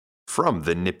From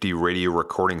the Nifty Radio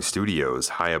Recording Studios,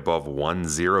 high above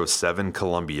 107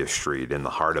 Columbia Street in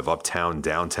the heart of uptown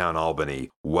downtown Albany,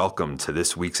 welcome to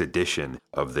this week's edition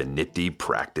of the Nifty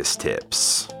Practice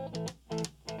Tips.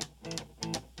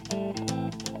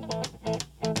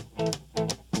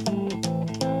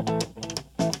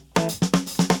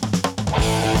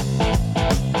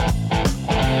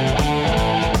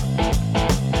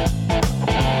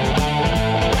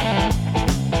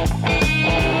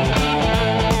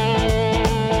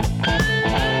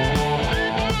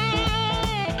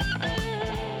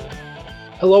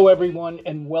 Hello, everyone,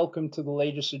 and welcome to the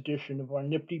latest edition of our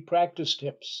Nifty Practice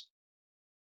Tips.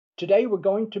 Today, we're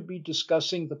going to be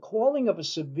discussing the calling of a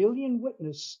civilian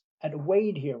witness at a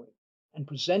Wade hearing and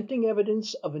presenting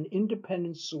evidence of an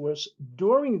independent source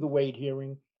during the Wade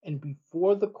hearing and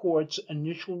before the court's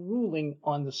initial ruling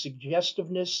on the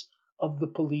suggestiveness of the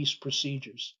police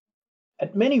procedures.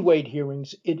 At many Wade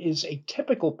hearings, it is a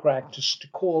typical practice to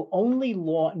call only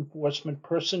law enforcement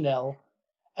personnel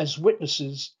as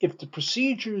witnesses if the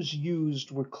procedures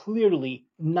used were clearly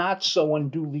not so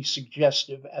unduly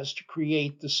suggestive as to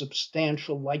create the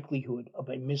substantial likelihood of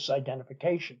a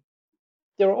misidentification.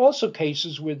 There are also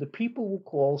cases where the people will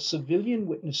call civilian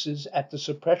witnesses at the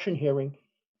suppression hearing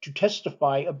to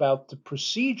testify about the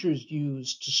procedures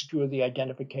used to secure the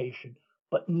identification,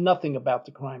 but nothing about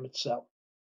the crime itself.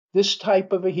 This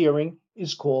type of a hearing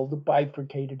is called a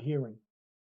bifurcated hearing.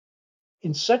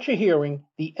 In such a hearing,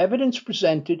 the evidence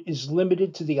presented is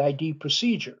limited to the ID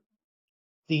procedure.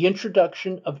 The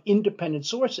introduction of independent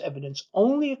source evidence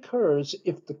only occurs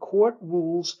if the court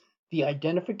rules the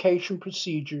identification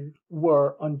procedure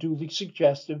were unduly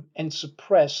suggestive and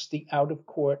suppress the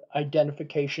out-of-court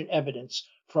identification evidence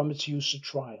from its use at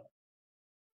trial.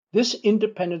 This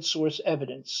independent source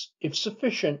evidence, if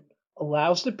sufficient,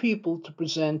 allows the people to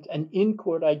present an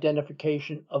in-court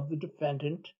identification of the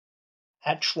defendant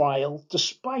at trial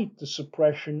despite the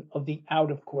suppression of the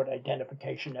out-of-court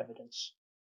identification evidence.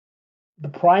 The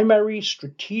primary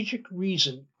strategic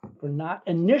reason for not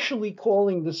initially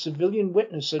calling the civilian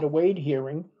witness at a Wade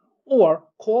hearing or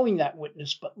calling that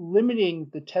witness but limiting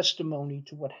the testimony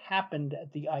to what happened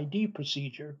at the ID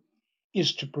procedure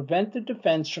is to prevent the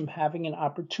defense from having an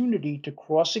opportunity to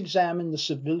cross-examine the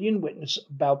civilian witness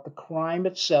about the crime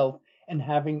itself and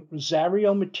having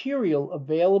Rosario material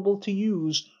available to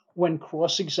use when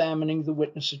cross-examining the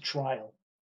witness at trial.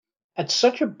 At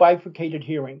such a bifurcated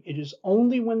hearing, it is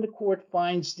only when the court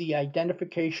finds the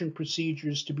identification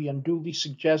procedures to be unduly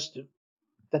suggestive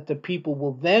that the people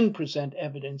will then present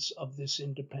evidence of this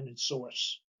independent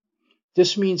source.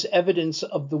 This means evidence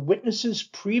of the witness's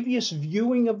previous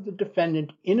viewing of the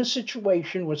defendant in a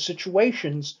situation or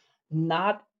situations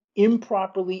not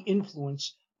improperly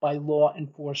influenced by law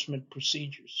enforcement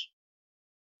procedures.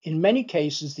 In many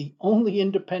cases, the only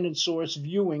independent source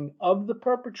viewing of the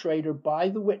perpetrator by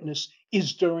the witness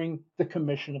is during the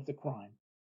commission of the crime.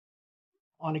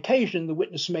 On occasion, the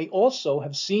witness may also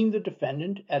have seen the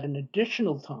defendant at an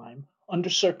additional time under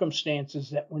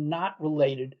circumstances that were not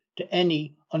related to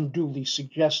any unduly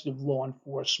suggestive law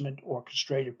enforcement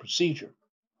orchestrated procedure.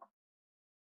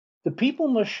 The people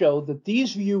must show that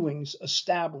these viewings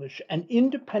establish an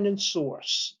independent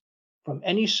source from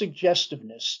any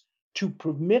suggestiveness to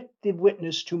permit the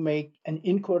witness to make an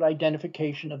in-court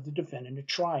identification of the defendant at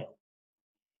trial.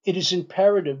 It is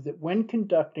imperative that when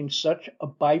conducting such a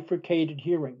bifurcated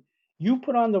hearing, you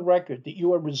put on the record that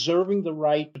you are reserving the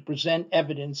right to present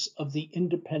evidence of the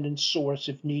independent source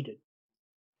if needed.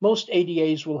 Most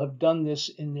ADAs will have done this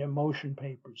in their motion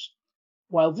papers.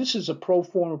 While this is a pro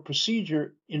forma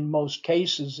procedure in most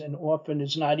cases and often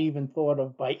is not even thought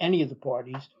of by any of the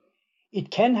parties, it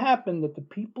can happen that the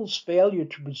people's failure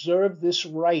to preserve this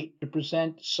right to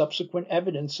present subsequent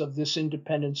evidence of this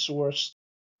independent source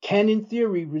can, in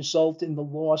theory, result in the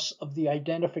loss of the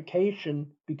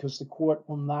identification because the court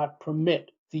will not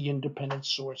permit the independent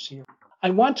source here. I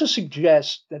want to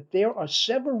suggest that there are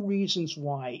several reasons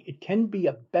why it can be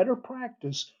a better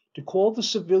practice to call the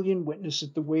civilian witness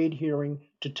at the Wade hearing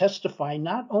to testify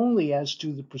not only as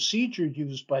to the procedure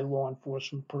used by law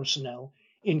enforcement personnel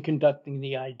in conducting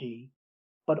the ID,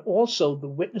 but also the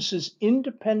witness's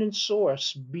independent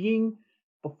source being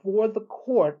before the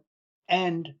court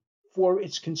and for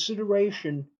its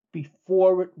consideration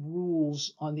before it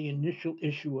rules on the initial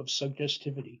issue of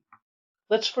suggestivity.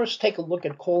 Let's first take a look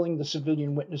at calling the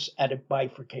civilian witness at a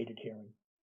bifurcated hearing.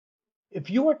 If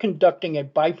you are conducting a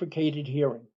bifurcated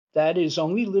hearing, that is,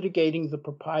 only litigating the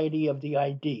propriety of the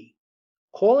ID,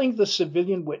 calling the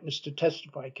civilian witness to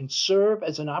testify can serve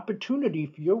as an opportunity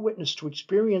for your witness to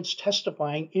experience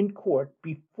testifying in court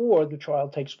before the trial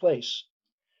takes place.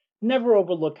 Never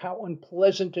overlook how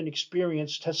unpleasant an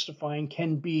experience testifying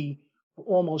can be for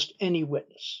almost any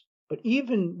witness. But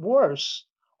even worse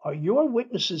are your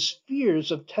witness's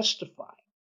fears of testifying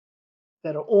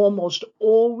that are almost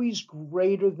always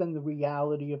greater than the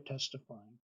reality of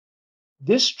testifying.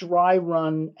 This dry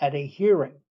run at a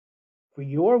hearing for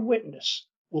your witness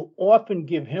will often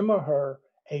give him or her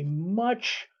a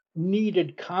much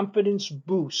needed confidence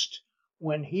boost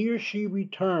when he or she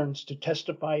returns to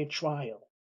testify at trial.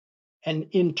 And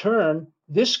in turn,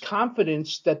 this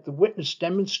confidence that the witness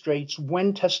demonstrates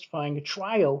when testifying at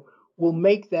trial will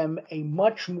make them a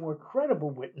much more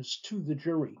credible witness to the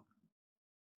jury.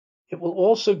 It will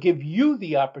also give you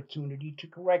the opportunity to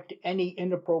correct any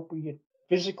inappropriate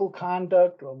physical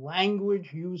conduct or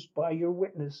language used by your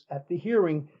witness at the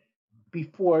hearing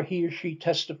before he or she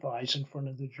testifies in front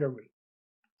of the jury.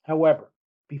 However,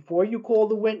 before you call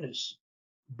the witness,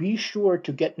 be sure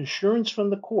to get an assurance from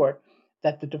the court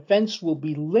that the defense will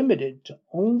be limited to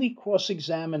only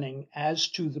cross-examining as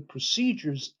to the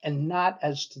procedures and not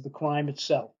as to the crime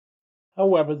itself.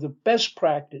 However, the best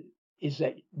practice is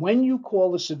that when you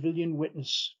call a civilian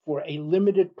witness for a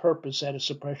limited purpose at a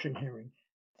suppression hearing,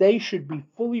 they should be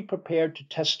fully prepared to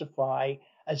testify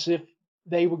as if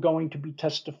they were going to be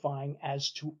testifying as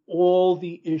to all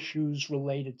the issues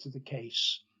related to the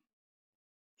case.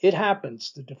 It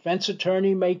happens the defense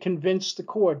attorney may convince the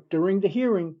court during the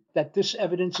hearing that this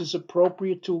evidence is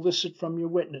appropriate to elicit from your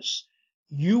witness.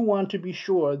 You want to be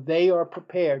sure they are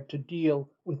prepared to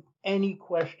deal with any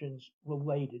questions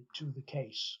related to the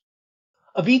case.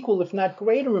 Of equal, if not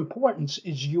greater importance,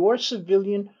 is your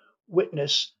civilian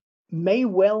witness may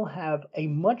well have a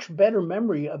much better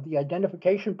memory of the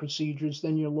identification procedures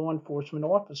than your law enforcement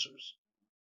officers,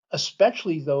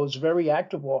 especially those very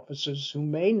active officers who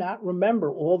may not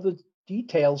remember all the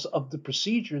details of the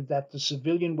procedure that the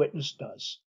civilian witness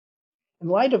does. In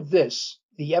light of this,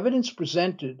 the evidence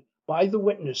presented by the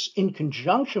witness in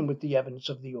conjunction with the evidence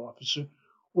of the officer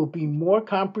will be more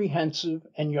comprehensive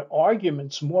and your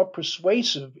arguments more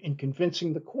persuasive in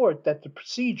convincing the court that the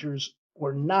procedures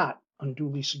were not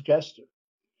unduly suggestive.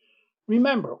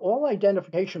 Remember, all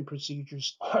identification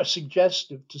procedures are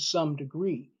suggestive to some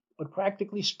degree, but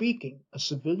practically speaking, a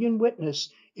civilian witness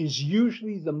is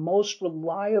usually the most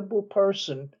reliable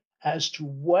person as to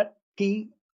what he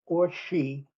or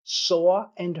she saw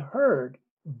and heard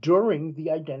during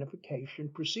the identification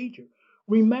procedure.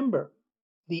 Remember,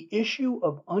 the issue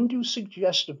of undue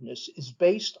suggestiveness is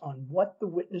based on what the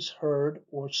witness heard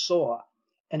or saw,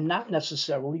 and not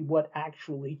necessarily what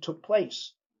actually took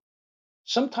place.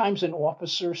 Sometimes an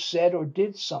officer said or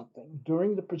did something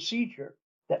during the procedure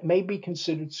that may be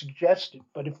considered suggestive,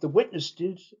 but if the witness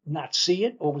did not see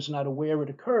it or was not aware it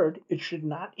occurred, it should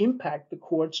not impact the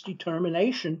court's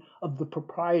determination of the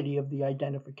propriety of the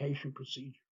identification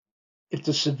procedure. If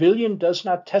the civilian does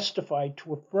not testify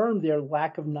to affirm their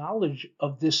lack of knowledge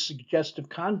of this suggestive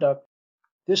conduct,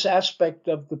 this aspect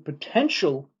of the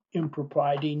potential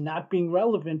impropriety not being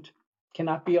relevant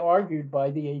cannot be argued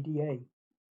by the ADA.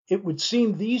 It would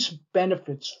seem these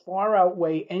benefits far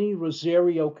outweigh any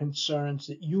Rosario concerns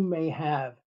that you may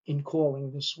have in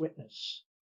calling this witness.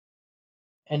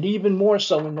 And even more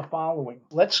so in the following.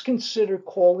 Let's consider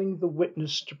calling the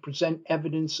witness to present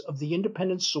evidence of the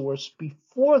independent source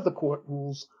before the court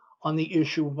rules on the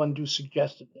issue of undue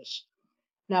suggestiveness.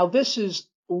 Now, this is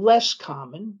less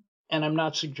common, and I'm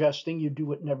not suggesting you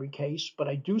do it in every case, but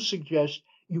I do suggest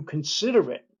you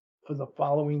consider it for the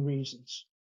following reasons.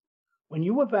 When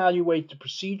you evaluate the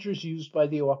procedures used by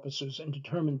the officers and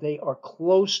determine they are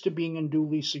close to being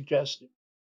unduly suggestive,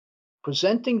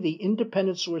 presenting the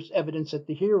independent source evidence at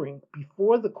the hearing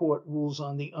before the court rules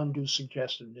on the undue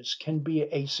suggestiveness can be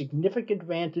a significant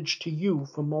advantage to you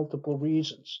for multiple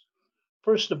reasons.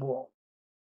 First of all,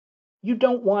 you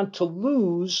don't want to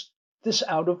lose this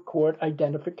out-of-court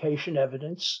identification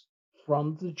evidence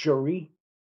from the jury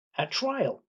at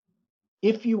trial.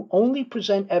 If you only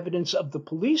present evidence of the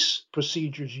police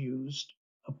procedures used,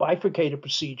 a bifurcated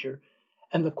procedure,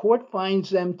 and the court finds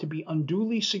them to be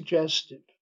unduly suggestive,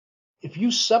 if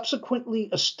you subsequently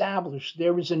establish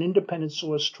there is an independent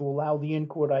source to allow the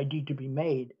in-court ID to be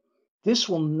made, this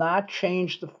will not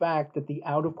change the fact that the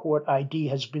out-of-court ID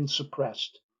has been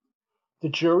suppressed. The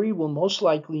jury will most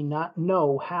likely not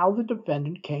know how the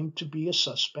defendant came to be a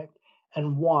suspect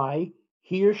and why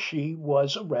he or she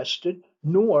was arrested,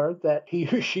 nor that he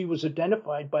or she was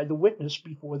identified by the witness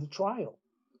before the trial.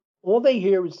 All they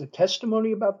hear is the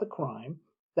testimony about the crime,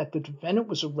 that the defendant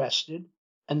was arrested,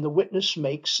 and the witness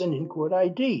makes an in-court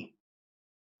ID.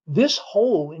 This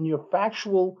hole in your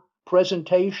factual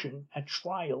presentation at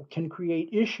trial can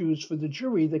create issues for the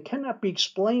jury that cannot be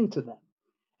explained to them.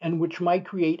 and which might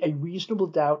create a reasonable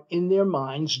doubt in their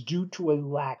minds due to a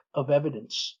lack of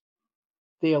evidence.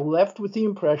 They are left with the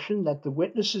impression that the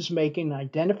witness is making an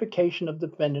identification of the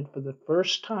defendant for the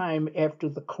first time after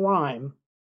the crime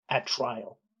at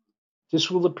trial. This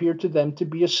will appear to them to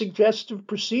be a suggestive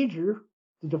procedure,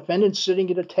 the defendant sitting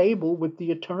at a table with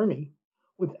the attorney,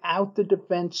 without the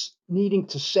defense needing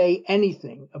to say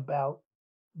anything about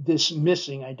this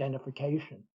missing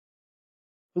identification.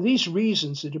 For these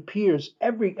reasons, it appears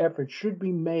every effort should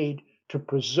be made to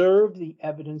preserve the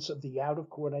evidence of the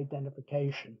out-of-court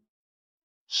identification.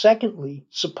 Secondly,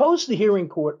 suppose the hearing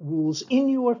court rules in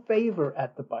your favor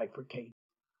at the bifurcation.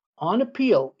 On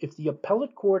appeal, if the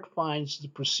appellate court finds the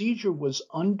procedure was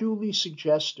unduly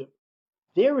suggestive,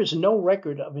 there is no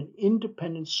record of an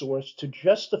independent source to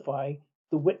justify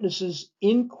the witness's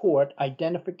in-court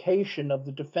identification of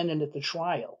the defendant at the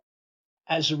trial.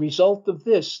 As a result of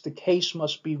this, the case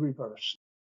must be reversed.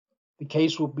 The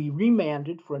case will be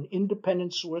remanded for an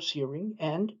independent source hearing,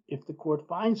 and if the court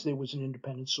finds there was an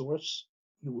independent source,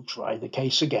 you will try the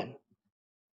case again.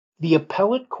 The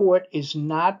appellate court is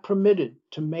not permitted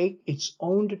to make its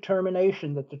own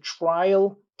determination that the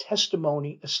trial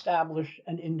testimony established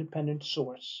an independent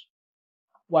source.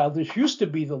 While this used to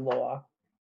be the law,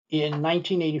 in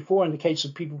 1984, in the case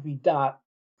of People v. Dott,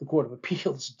 the Court of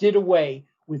Appeals did away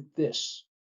with this.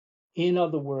 In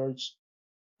other words,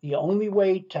 the only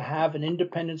way to have an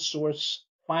independent source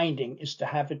finding is to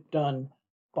have it done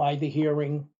by the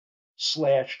hearing/trial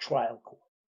court.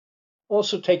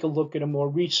 Also take a look at a more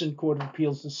recent Court of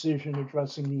Appeals decision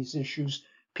addressing these issues,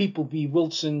 People v.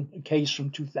 Wilson, a case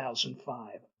from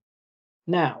 2005.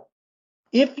 Now,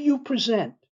 if you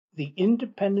present the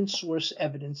independent source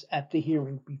evidence at the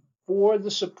hearing before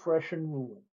the suppression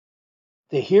ruling,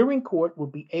 the hearing court will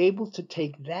be able to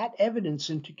take that evidence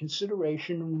into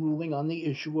consideration in ruling on the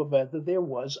issue of whether there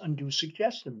was undue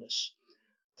suggestiveness.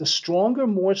 The stronger,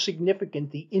 more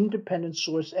significant the independent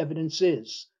source evidence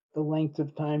is, the length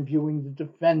of time viewing the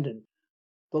defendant,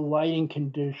 the lighting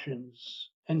conditions,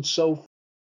 and so forth,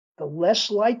 the less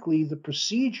likely the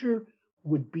procedure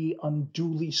would be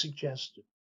unduly suggestive.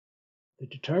 The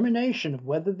determination of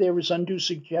whether there is undue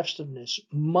suggestiveness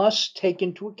must take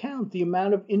into account the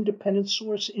amount of independent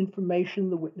source information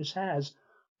the witness has,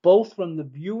 both from the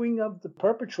viewing of the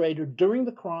perpetrator during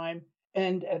the crime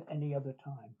and at any other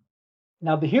time.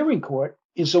 Now, the hearing court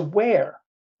is aware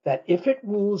that if it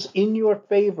rules in your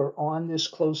favor on this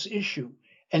close issue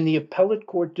and the appellate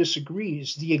court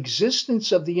disagrees, the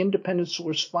existence of the independent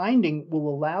source finding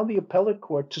will allow the appellate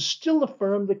court to still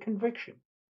affirm the conviction.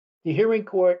 The hearing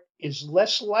court is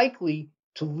less likely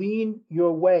to lean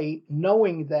your way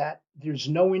knowing that there's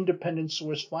no independent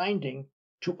source finding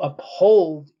to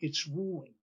uphold its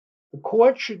ruling. The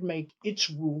court should make its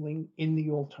ruling in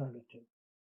the alternative.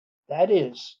 That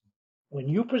is, when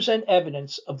you present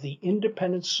evidence of the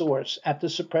independent source at the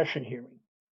suppression hearing,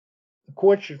 the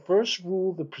court should first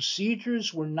rule the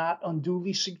procedures were not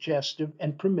unduly suggestive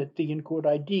and permit the in-court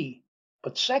ID.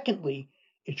 But secondly,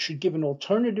 it should give an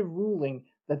alternative ruling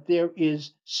that there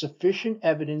is sufficient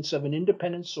evidence of an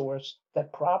independent source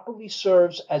that properly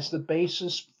serves as the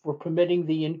basis for permitting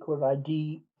the in-court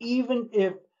ID, even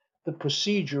if the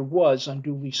procedure was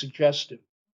unduly suggestive.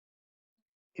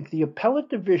 If the appellate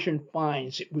division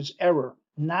finds it was error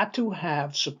not to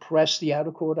have suppressed the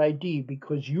out-of-court ID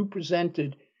because you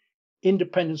presented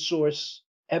independent source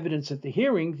evidence at the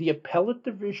hearing, the appellate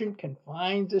division can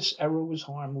find this error was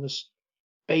harmless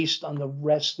based on the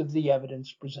rest of the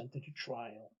evidence presented at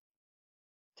trial.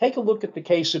 Take a look at the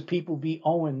case of People v.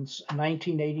 Owens, a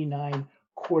 1989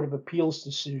 Court of Appeals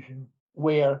decision,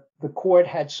 where the court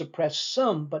had suppressed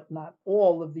some but not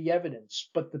all of the evidence,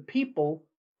 but the people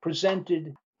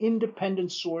presented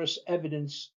independent source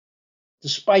evidence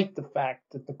despite the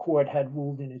fact that the court had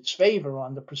ruled in its favor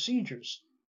on the procedures.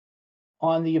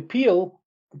 On the appeal,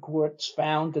 the courts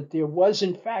found that there was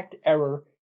in fact error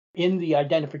in the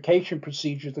identification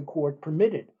procedure the court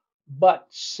permitted. But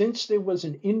since there was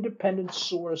an independent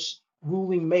source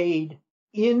ruling made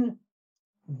in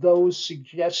those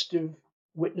suggestive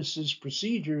witnesses'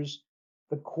 procedures,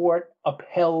 the court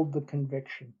upheld the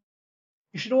conviction.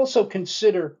 You should also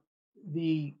consider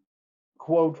the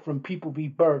quote from People v.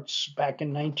 Burtz back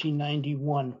in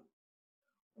 1991,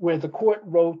 where the court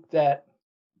wrote that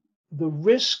the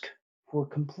risk for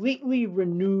completely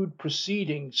renewed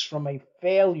proceedings from a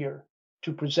failure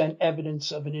to present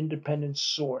evidence of an independent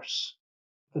source.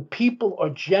 The people are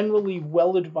generally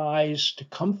well advised to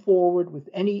come forward with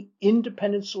any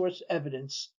independent source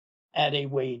evidence at a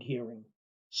Wade hearing,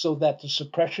 so that the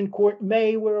suppression court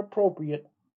may, where appropriate,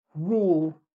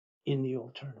 rule in the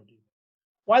alternative.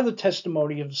 While the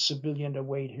testimony of the civilian at a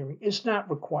Wade hearing is not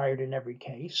required in every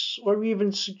case, or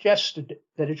even suggested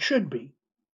that it should be,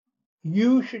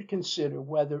 you should consider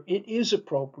whether it is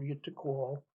appropriate to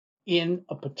call in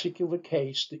a particular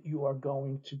case that you are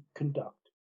going to conduct,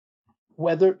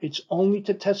 whether it's only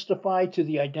to testify to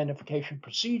the identification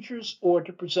procedures or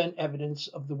to present evidence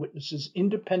of the witness's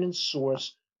independent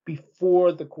source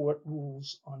before the court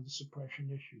rules on the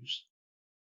suppression issues.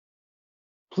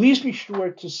 Please be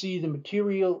sure to see the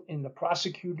material in the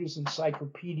prosecutor's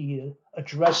encyclopedia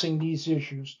addressing these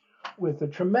issues, with a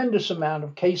tremendous amount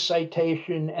of case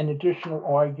citation and additional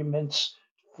arguments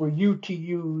for you to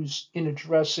use in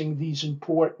addressing these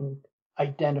important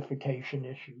identification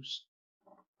issues.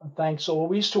 And thanks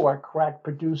always to our crack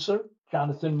producer,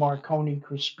 Jonathan Marconi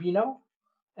Crispino,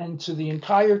 and to the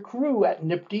entire crew at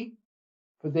NIPD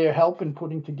for their help in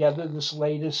putting together this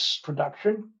latest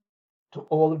production. To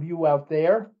all of you out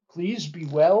there, please be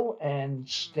well and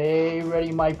stay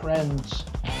ready, my friends.